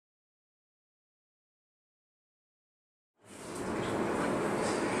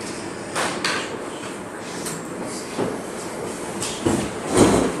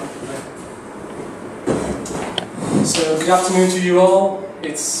Good afternoon to you all.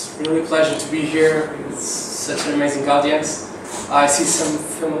 It's really a pleasure to be here. It's such an amazing audience. I see some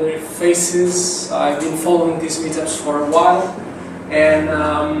familiar faces. I've been following these meetups for a while,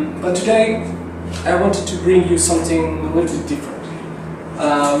 and but today I wanted to bring you something a little bit different.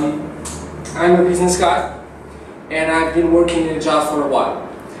 I'm a business guy, and I've been working in Agile for a while.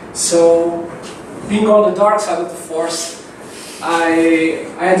 So, being on the dark side of the force, I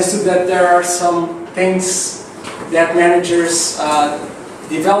understood that there are some things that managers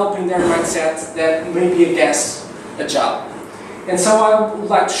develop in their mindset that may be against Agile. And so I would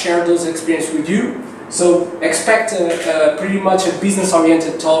like to share those experiences with you. So expect pretty much a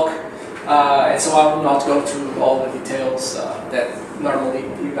business-oriented talk, and so I will not go through all the details that normally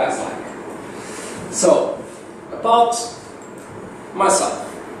you guys like. So, about myself.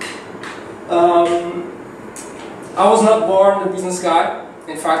 I was not born a business guy.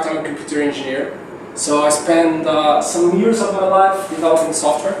 In fact, I'm a computer engineer. So I spent some years of my life developing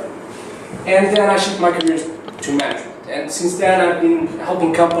software, and then I shifted my career to management. And since then I've been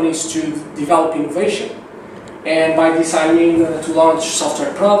helping companies to develop innovation, and by this I mean to launch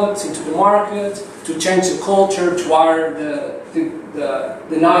software products into the market, to change the culture, to hire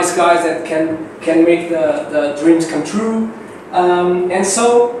the nice guys that can make the dreams come true. And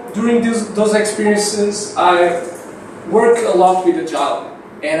so during those experiences I work a lot with Agile,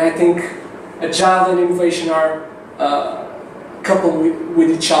 and I think Agile and innovation are coupled with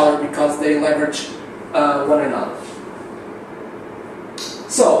each other because they leverage one another.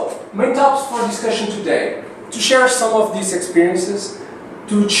 So, main topics for discussion today: to share some of these experiences,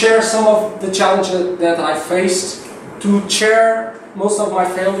 to share some of the challenges that I faced, to share most of my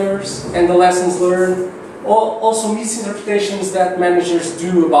failures and the lessons learned, also misinterpretations that managers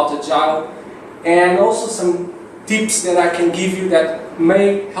do about Agile, and also some tips that I can give you that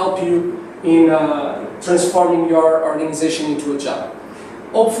may help you in transforming your organization into Agile.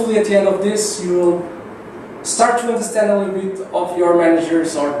 Hopefully at the end of this you will start to understand a little bit of your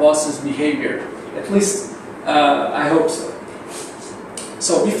managers or bosses' behavior. At least I hope so.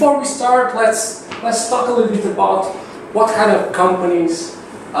 So before we start, let's talk a little bit about what kind of companies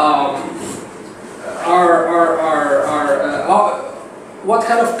what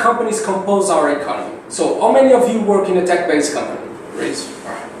kind of companies compose our economy. So how many of you work in a tech-based company? Raise your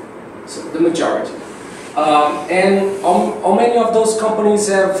hand. So the majority. And how many of those companies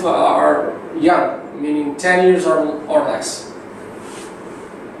are young, meaning 10 years or less?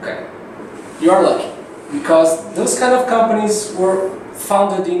 Okay, you are lucky, because those kind of companies were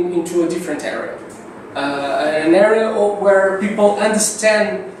founded into a different area. An area where people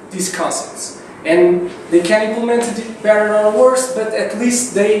understand these concepts, and they can implement it better or worse, but at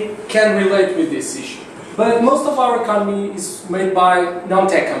least they can relate with this issue. But most of our economy is made by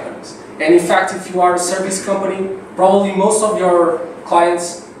non-tech companies. And in fact, if you are a service company, probably most of your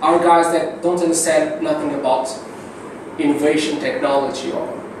clients are guys that don't understand nothing about innovation, technology,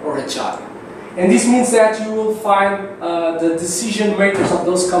 or Agile. And this means that you will find the decision makers of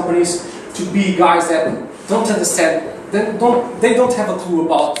those companies to be guys that don't understand, they don't have a clue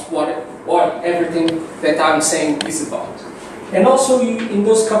about what everything that I'm saying is about. And also in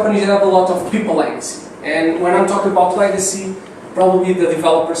those companies you have a lot of people legacy. And when I'm talking about legacy, probably the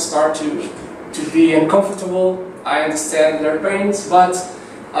developers start to be uncomfortable. I understand their pains, but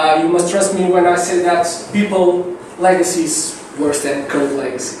you must trust me when I say that people legacy is worse than code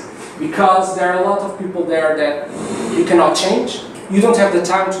legacy. Because there are a lot of people there that you cannot change, you don't have the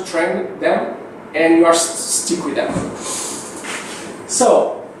time to train them, and you are stuck with them.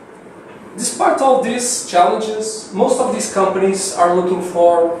 So, despite all these challenges, most of these companies are looking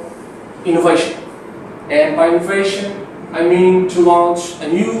for innovation. And by innovation, I mean to launch a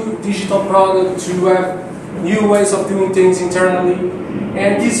new digital product, to have new ways of doing things internally,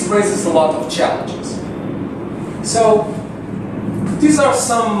 and this raises a lot of challenges. So, these are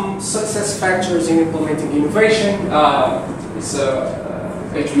some success factors in implementing innovation. It's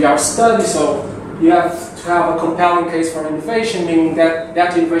a HBR study, so you have to have a compelling case for innovation, meaning that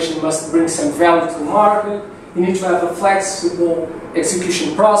that innovation must bring some value to the market. You need to have a flexible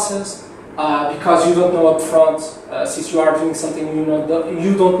execution process, because you don't know up front, since you are doing something you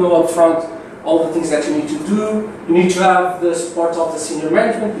don't know up front all the things that you need to do. You need to have the support of the senior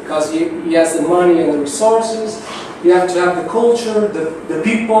management, because he has the money and the resources. You have to have the culture, the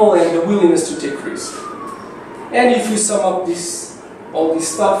people, and the willingness to take risks. And if you sum up all this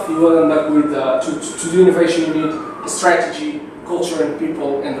stuff, you will end up with, to do innovation, you need a strategy, culture, and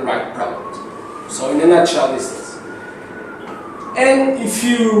people, and the right product. So in a nutshell, this is.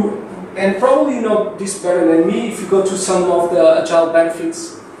 And probably you know this better than me, if you go to some of the Agile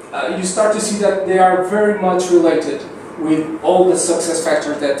benefits, you start to see that they are very much related with all the success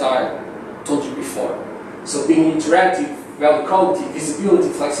factors that I told you before. So being interactive, value quality, visibility,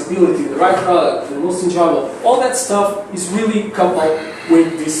 flexibility, the right product, the most enjoyable, all that stuff is really coupled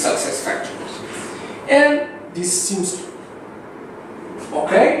with these success factors. And this seems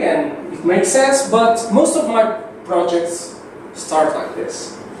okay and it makes sense, but most of my projects start like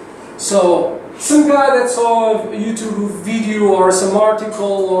this. So some guy that saw a YouTube video or some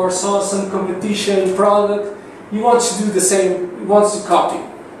article or saw some competition product, he wants to do the same, he wants to copy,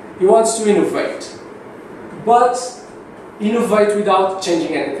 he wants to innovate, but innovate without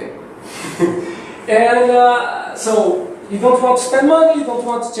changing anything. And so you don't want to spend money, you don't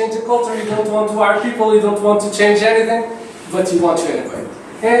want to change the culture, you don't want to hire people, you don't want to change anything, but you want to innovate.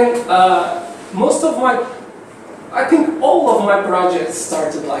 And most of my, I think all of my projects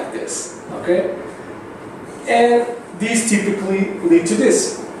started like this, okay? And these typically lead to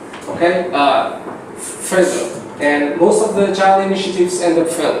this, okay? Failure. And most of the Agile initiatives end up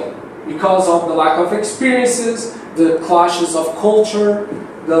failing because of the lack of experiences, the clashes of culture,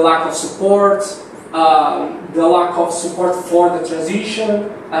 the lack of support, the lack of support for the transition,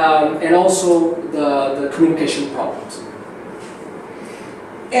 and also the communication problems.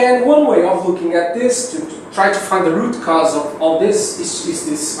 And one way of looking at this, to try to find the root cause of all this, is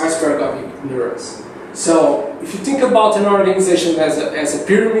this iceberg of ignorance. So, if you think about an organization as a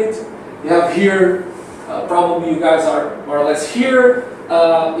pyramid, you have here, probably you guys are more or less here,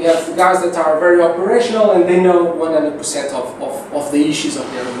 you have the guys that are very operational and they know 100% of the issues of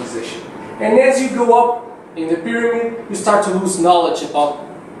the organization. And as you go up in the pyramid, you start to lose knowledge about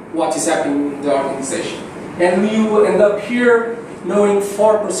what is happening in the organization. And you will end up here knowing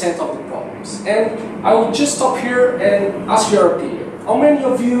 4% of the problems. And I will just stop here and ask your opinion. How many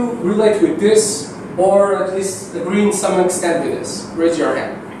of you relate with this, or at least agree in some extent with this? Raise your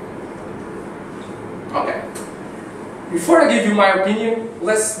hand. Okay. Before I give you my opinion,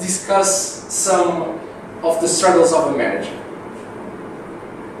 let's discuss some of the struggles of a manager.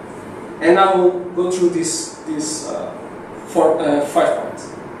 And I will go through these 5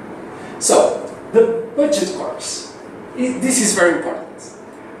 points. So, the budget course. This is very important.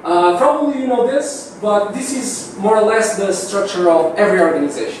 Probably you know this, but this is more or less the structure of every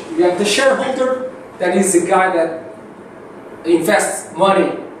organization. You have the shareholder, that is the guy that invests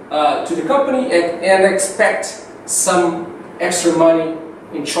money to the company and expect some extra money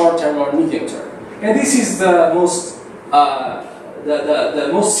in short term or medium term. And this is the most the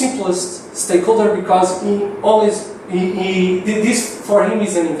most simplest stakeholder, because this for him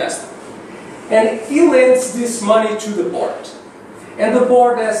is an investment. And he lends this money to the board. And the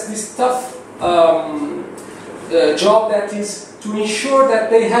board has this tough job, that is to ensure that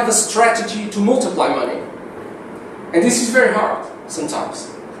they have a strategy to multiply money. And this is very hard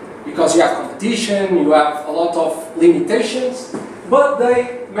sometimes, because you have competition, you have a lot of limitations, but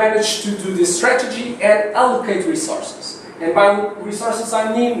they manage to do this strategy and allocate resources. And by resources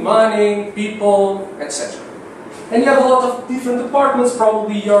I mean money, people, etc. And you have a lot of different departments,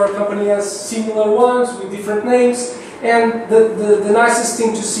 probably your company has similar ones with different names, and the nicest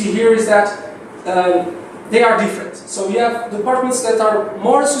thing to see here is that they are different. So you have departments that are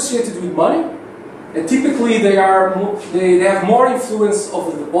more associated with money, and typically they have more influence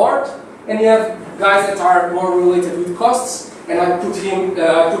over the board, and you have guys that are more related with costs, and I put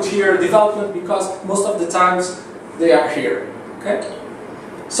here development because most of the times they are here. Okay?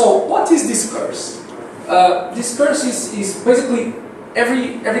 So what is this curse? This curse is basically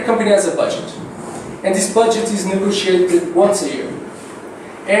every company has a budget, and this budget is negotiated once a year.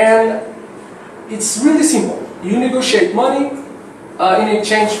 And it's really simple. You negotiate money in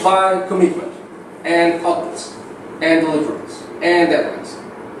exchange by commitment and outputs and deliverables and deadlines.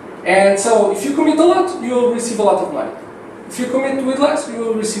 And so if you commit a lot, you will receive a lot of money. If you commit with less, you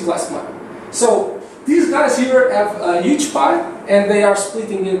will receive less money. So these guys here have a huge pie, and they are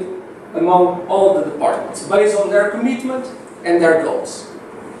splitting it among all the departments based on their commitment and their goals.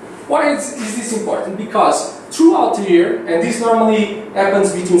 Why is this important? Because throughout the year, and this normally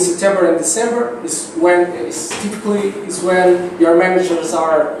happens between September and December, typically when your managers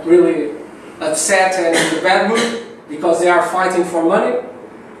are really upset and in a bad mood because they are fighting for money.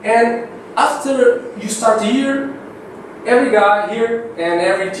 And after you start the year, every guy here and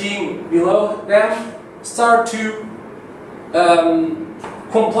every team below them start to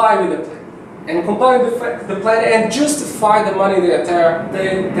comply with the plan. And comply with the plan and justify the money that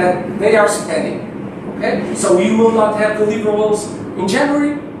they are spending. Okay? So you will not have deliverables in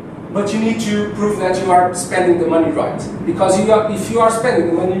January, but you need to prove that you are spending the money right. Because if you are spending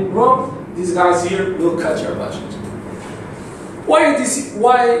the money wrong, these guys here will cut your budget. Why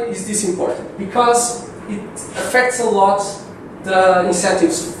is this important? Because it affects a lot the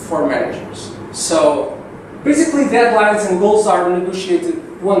incentives for managers. So basically deadlines and goals are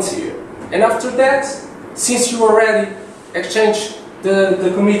negotiated once a year. And after that, since you already exchanged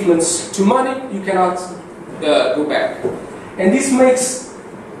the commitments to money, you cannot go back. And this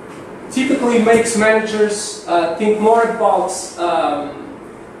typically makes managers think more about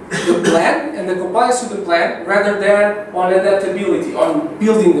the plan and the compliance with the plan rather than on adaptability, on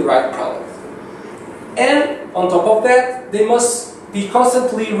building the right product. And on top of that, they must be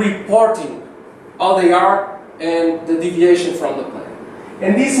constantly reporting how they are and the deviation from the plan.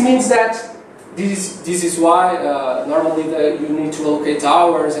 And this means that this is why normally you need to allocate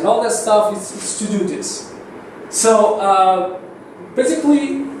hours and all that stuff is to do this. So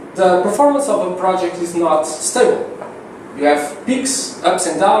basically the performance of a project is not stable. You have peaks, ups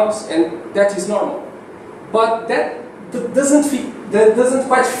and downs, and that is normal. But that doesn't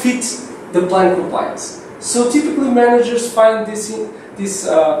quite fit the plan compliance. So typically managers find this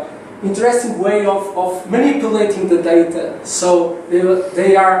interesting way of manipulating the data, so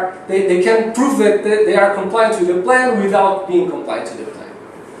they can prove that they are compliant with the plan without being compliant to the plan.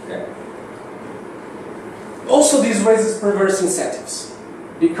 Okay? Also, this raises perverse incentives,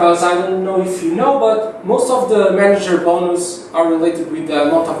 because I don't know if you know, but most of the manager bonus are related with the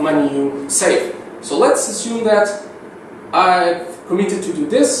amount of money you save. So let's assume that I've committed to do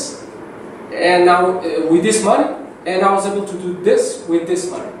this, and now with this money, and I was able to do this with this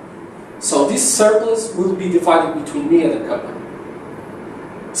money. So this surplus will be divided between me and the company.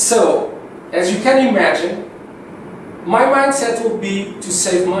 So, as you can imagine, my mindset will be to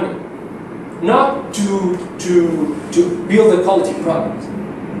save money, not to build a quality product.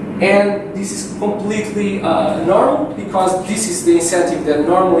 And this is completely normal, because this is the incentive that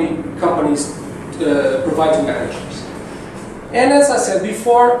normally companies provide to managers. And as I said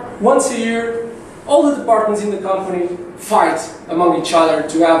before, once a year, all the departments in the company fight among each other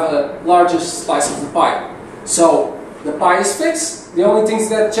to have a largest slice of the pie. So the pie is fixed, the only things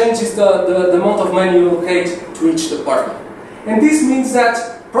that change is the amount of money you allocate to each department. And this means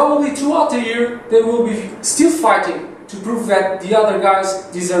that probably throughout the year they will be still fighting to prove that the other guys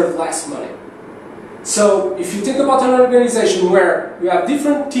deserve less money. So if you think about an organization where you have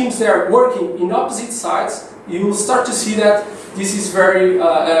different teams there working in opposite sides, you will start to see that this is very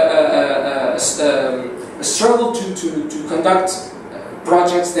a struggle to conduct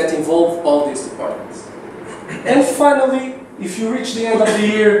projects that involve all these departments. And finally, if you reach the end of the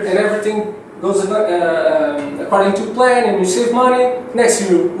year and everything goes according to plan and you save money, next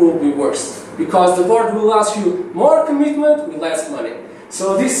year will be worse, because the board will ask you more commitment with less money.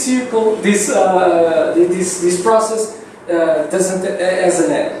 So this circle, this process doesn't has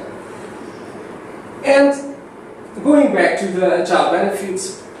an end. And going back to the Agile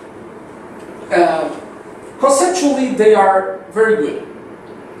benefits, conceptually they are very good,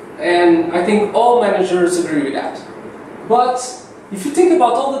 and I think all managers agree with that. But if you think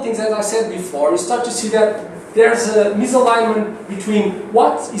about all the things that I said before, you start to see that there's a misalignment between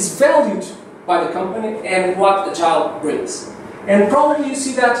what is valued by the company and what Agile brings. And probably you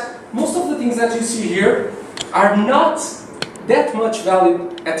see that most of the things that you see here are not that much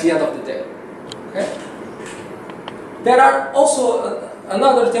valued at the end of the day. Okay? There are also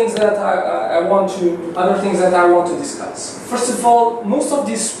other things that I want to discuss. First of all, most of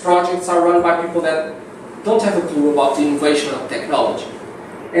these projects are run by people that don't have a clue about the innovation of technology,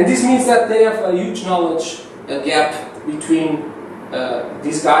 and this means that they have a huge knowledge gap between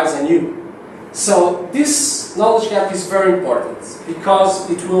these guys and you. So this knowledge gap is very important, because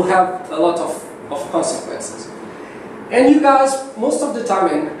it will have a lot of consequences. And you guys, most of the time,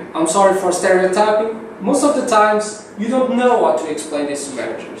 and I'm sorry for stereotyping, most of the times you don't know how to explain this to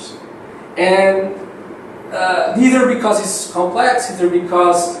managers. And either because it's complex, either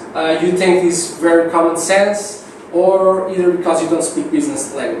because you think it's very common sense, or either because you don't speak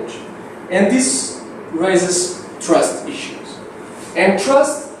business language. And this raises trust issues. And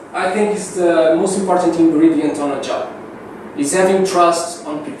trust, I think, is the most important ingredient on a job, is having trust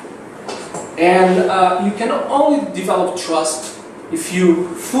on people. And you can only develop trust if you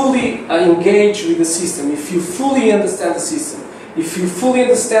fully engage with the system, if you fully understand the system, if you fully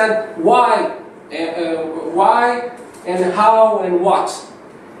understand why and how and what.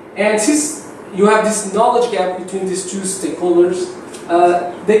 And since you have this knowledge gap between these two stakeholders,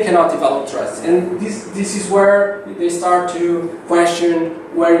 they cannot develop trust. And this is where they start to question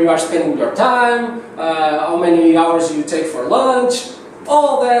where you are spending your time, how many hours you take for lunch,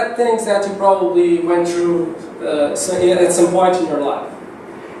 all that things that you probably went through at some point in your life.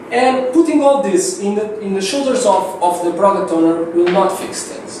 And putting all this in the shoulders of the product owner will not fix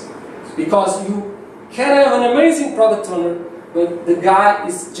things, because you can have an amazing product owner, but the guy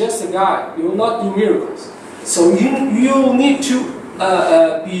is just a guy. He will not do miracles. So you need to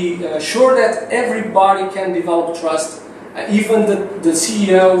be sure that everybody can develop trust, even the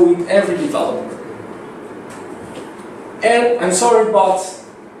CEO with every developer. And I'm sorry about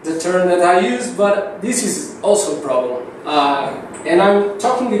the term that I use, but this is also a problem. And I'm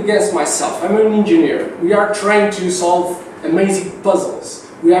talking against myself. I'm an engineer. We are trained to solve amazing puzzles.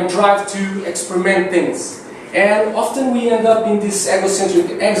 We are driven to experiment things. And often we end up in this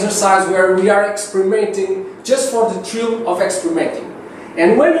egocentric exercise where we are experimenting just for the thrill of experimenting.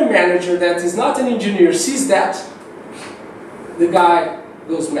 And when a manager that is not an engineer sees that, the guy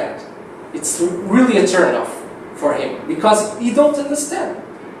goes mad. It's really a turn-off for him, because he don't understand.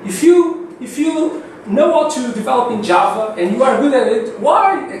 If you know how to develop in Java and you are good at it,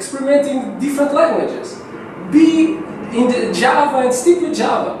 why experimenting different languages? Be in the Java and stick with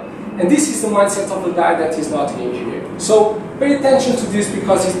Java. And this is the mindset of a guy that is not an engineer. So pay attention to this,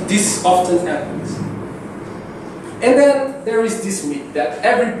 because this often happens. And then there is this myth that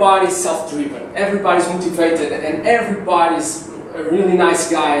everybody's self-driven, everybody's motivated, and everybody's a really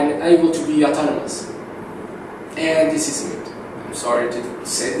nice guy and able to be autonomous. And this is a myth. I'm sorry to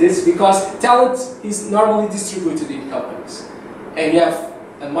say this, because talent is normally distributed in companies. And you have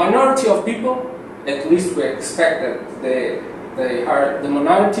a minority of people, at least we expect that they are the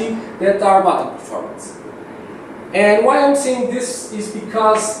minority, that are bottom performance. And why I'm saying this is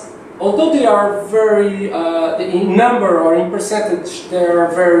because although they are very, in number or in percentage, they are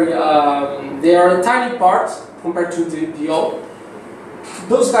a tiny part compared to the whole.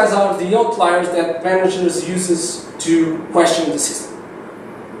 Those guys are the outliers that managers uses to question the system.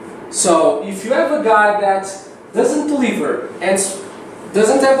 So if you have a guy that doesn't deliver and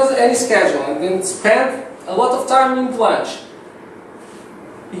doesn't have any schedule and then spend a lot of time in lunch,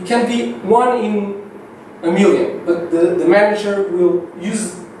 it can be 1 in a million, but the manager will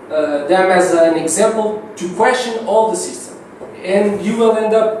use them as an example to question all the system. And you will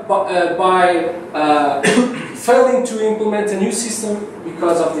end up by failing to implement a new system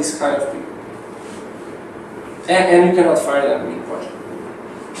because of this kind of people. And you cannot fire them in project.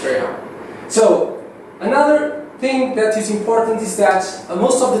 Very hard. So, another thing that is important is that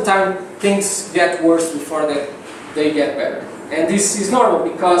most of the time things get worse before they get better. And this is normal,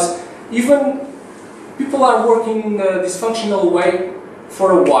 because even people are working in a dysfunctional way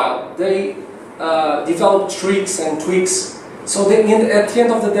for a while. They develop tricks and tweaks, so at the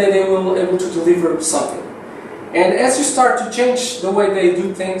end of the day they will be able to deliver something. And as you start to change the way they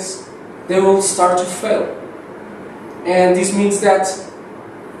do things, they will start to fail. And this means that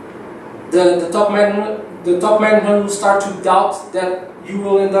the top management will start to doubt that you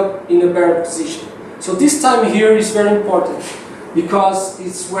will end up in a better position. So this time here is very important, because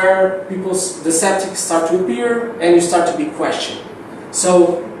it's where the skeptics start to appear and you start to be questioned.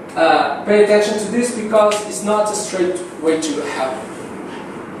 So pay attention to this, because it's not a straight way to happen.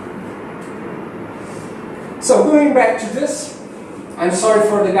 So going back to this, I'm sorry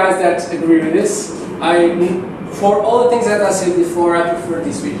for the guys that agree with this. For all the things that I said before, I prefer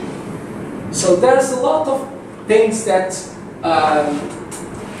this video. So there's a lot of things that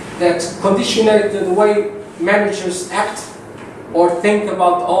conditionate the way managers act or think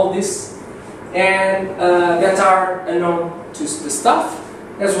about all this, and that are unknown to the staff,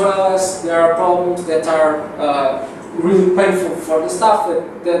 as well as there are problems that are really painful for the staff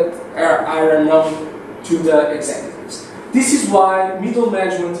that are unknown to the executives. This is why middle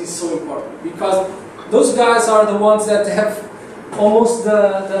management is so important, because those guys are the ones that have almost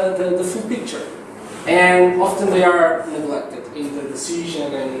the full picture, and often they are neglected in the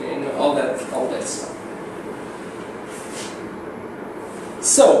decision and all that stuff.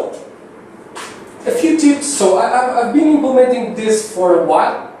 So, a few tips. So I've been implementing this for a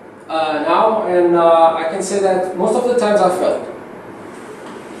while now, and I can say that most of the times I failed,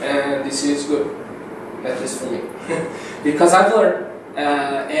 and this is good, at least for me, because I've learned.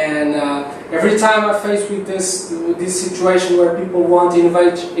 Every time I face with this situation where people want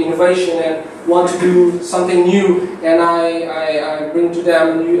innovation and want to do something new, and I bring to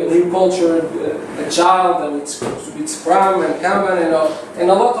them a new culture, Agile, and it's with Scrum and Kanban and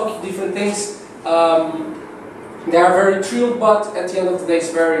a lot of different things. They are very thrilled, but at the end of the day,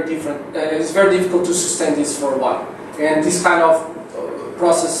 it's very different. It's very difficult to sustain this for a while, and this kind of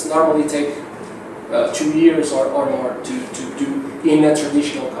process normally take 2 years or more to do in a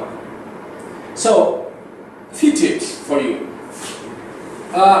traditional company. So, a few tips for you.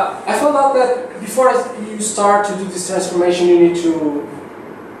 I found out that before you start to do this transformation, you need to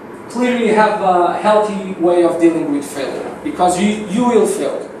clearly have a healthy way of dealing with failure, because you will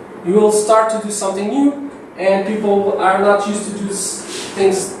fail. You will start to do something new, and people are not used to do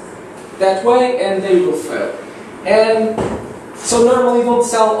things that way, and they will fail. And so normally don't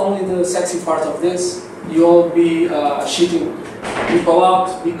sell only the sexy part of this. You'll be cheating people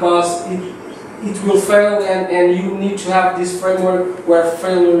out because it will fail, and you need to have this framework where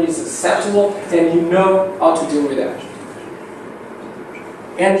failure is acceptable and you know how to deal with that.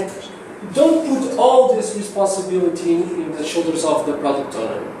 And don't put all this responsibility in the shoulders of the product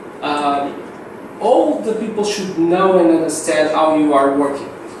owner. All the people should know and understand how you are working.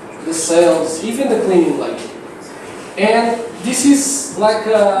 The sales, even the cleaning lady. And this is like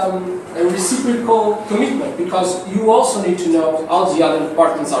a reciprocal commitment, because you also need to know how the other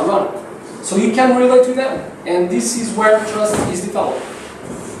departments are run. So you can relate to them. And this is where trust is developed.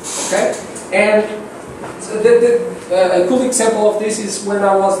 Okay? And a cool example of this is when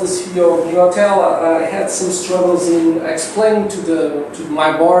I was the CEO of the hotel, I had some struggles in explaining to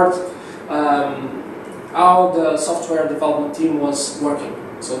my board how the software development team was working.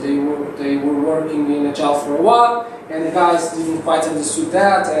 So they were working in Agile for a while, and the guys didn't quite understood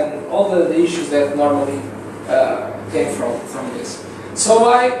that, and all the issues that normally came from this. So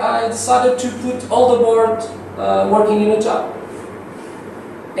I decided to put all the board working in Agile.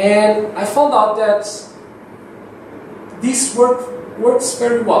 And I found out that this works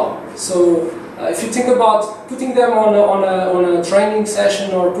very well. So if you think about putting them on a training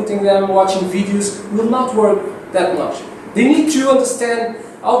session or putting them watching videos, will not work that much. They need to understand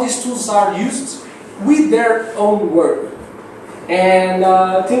how these tools are used with their own work, and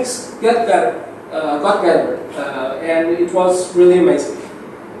things got better, and it was really amazing.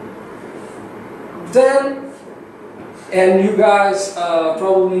 Then, and you guys,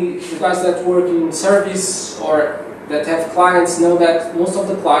 probably the guys that work in service or that have clients know that most of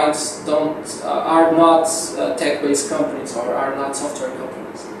the clients are not tech-based companies or are not software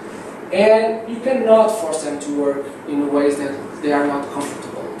companies. And you cannot force them to work in ways that they are not comfortable.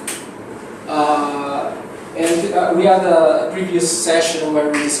 We had a previous session where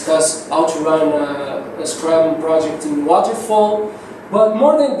we discussed how to run a Scrum project in Waterfall. But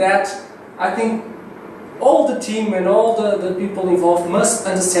more than that, I think all the team and all the people involved must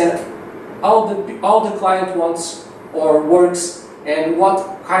understand how the client wants or works and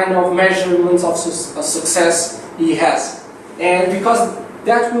what kind of measurements of success he has. And because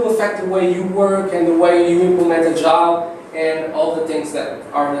that will affect the way you work and the way you implement Agile and all the things that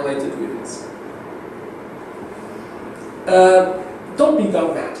are related with this. Don't be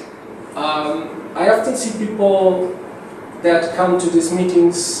dogmatic. I often see people that come to these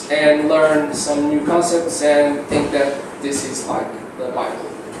meetings and learn some new concepts and think that this is like the Bible.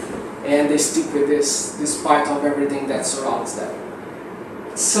 And they stick with this despite of everything that surrounds them.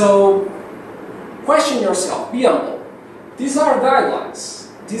 So, question yourself, be humble. These are guidelines.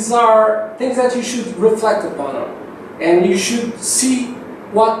 These are things that you should reflect upon, and you should see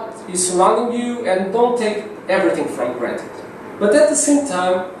what is surrounding you and don't take everything from granted. But at the same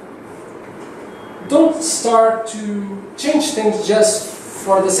time, don't start to change things just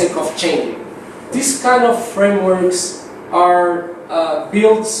for the sake of changing. These kind of frameworks are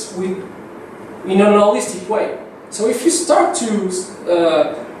built in an holistic way. So if you start to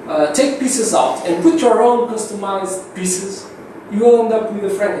take pieces out and put your own customized pieces, you will end up with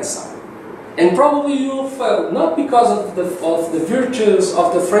a Frankenstein. And probably you will fail, not because of the virtues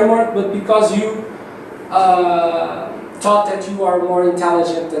of the framework, but because you thought that you are more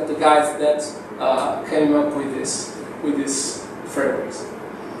intelligent than the guys that came up with these frameworks.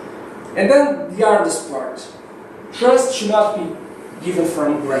 And then the hardest part. Trust should not be given for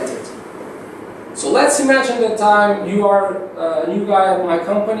granted. So let's imagine the time you are a new guy at my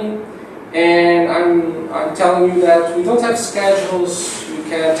company, and I'm telling you that we don't have schedules, you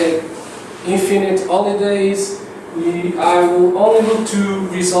can take infinite holidays, I will only look to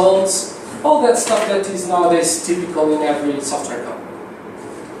results, all that stuff that is nowadays typical in every software company.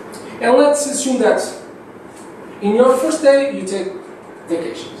 And let's assume that in your first day you take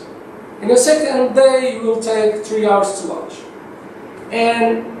vacations. In your second day you will take 3 hours to lunch.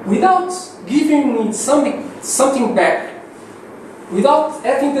 And without giving me something back, without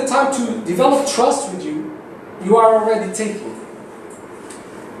having the time to develop trust with you, you are already taking.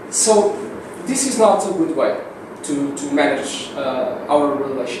 So this is not a good way to manage our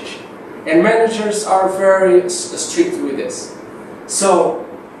relationship. And managers are very strict with this. So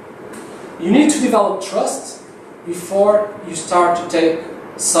you need to develop trust before you start to take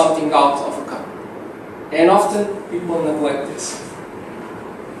something out of a company. And often people neglect this.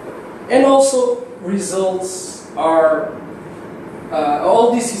 And also, results are,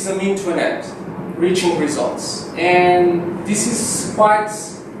 all this is a mean to an end, reaching results. And this is quite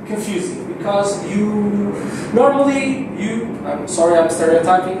confusing because I'm sorry, I'm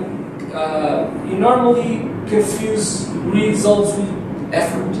stereotyping. You normally confuse results with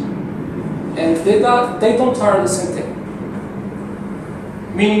effort, and they don't are the same thing.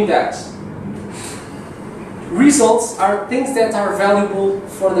 Meaning that results are things that are valuable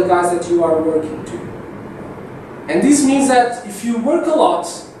for the guys that you are working to. And this means that if you work a lot,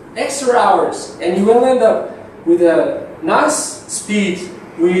 extra hours, and you will end up with a nice speed,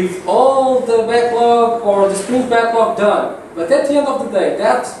 with all the backlog or the sprint backlog done, but at the end of the day,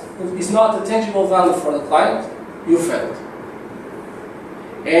 that is not a tangible value for the client, you failed.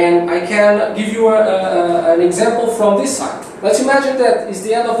 And I can give you an example from this side. Let's imagine that it's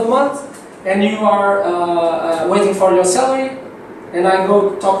the end of the month, and you are waiting for your salary, and I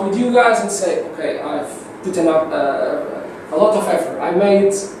go talk with you guys and say, okay, I've put in a lot of effort. I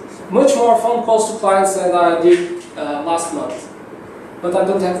made much more phone calls to clients than I did last month, but I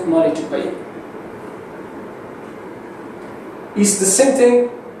don't have money to pay. It's the same thing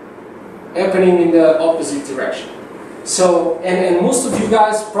happening in the opposite direction. So, and most of you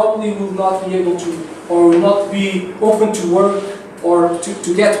guys probably will not be able to, or will not be open to work or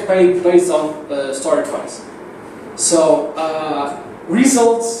to get paid based on story points. So,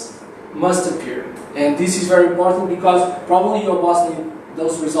 results must appear. And this is very important because probably your boss needs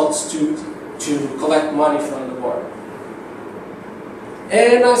those results to collect money from the board.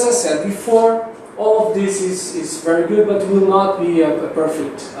 And as I said before, all of this is very good, but will not be a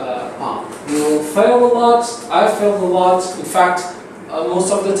perfect path. We will fail a lot. I failed a lot. In fact,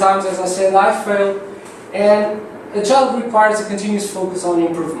 most of the times, as I said, I failed. And Agile requires a continuous focus on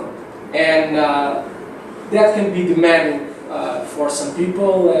improvement. And that can be demanding for some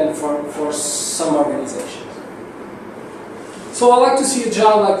people and for some organizations. So I like to see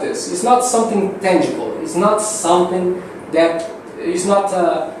Agile like this. It's not something tangible. It's not something that is not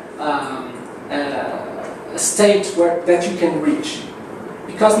a state that you can reach,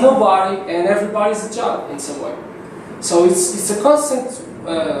 because nobody and everybody is Agile in some way. So it's a constant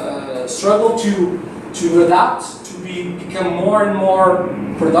struggle to adapt, to become more and more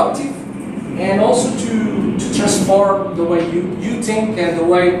productive, and also to transform the way you think and the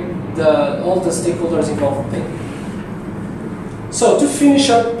way all the stakeholders involved think. So to finish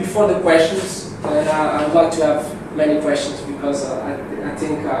up before the questions, and I'd like to have many questions because I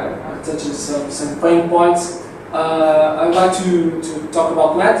think I touched some pain points. I'd like to talk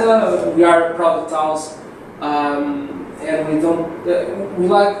about Meta. We are a product house, and we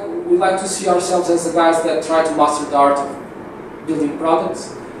like to see ourselves as the guys that try to master the art of building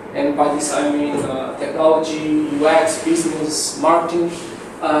products. And by this I mean technology, UX, business, marketing.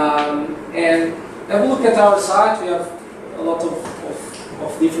 And have a look at our site. We have a lot of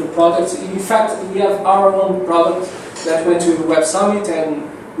different products. In fact, we have our own product that went to the Web Summit, and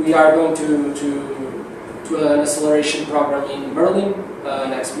we are going to an acceleration program in Berlin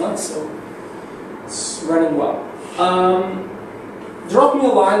next month, so it's running well. Drop me a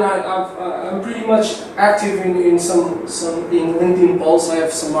line. I'm pretty much active in some in LinkedIn posts. I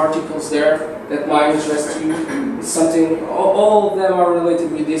have some articles there that might interest you. It's something, all of them are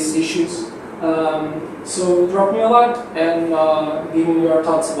related with these issues. So drop me a line and give me your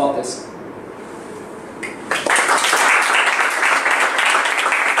thoughts about this.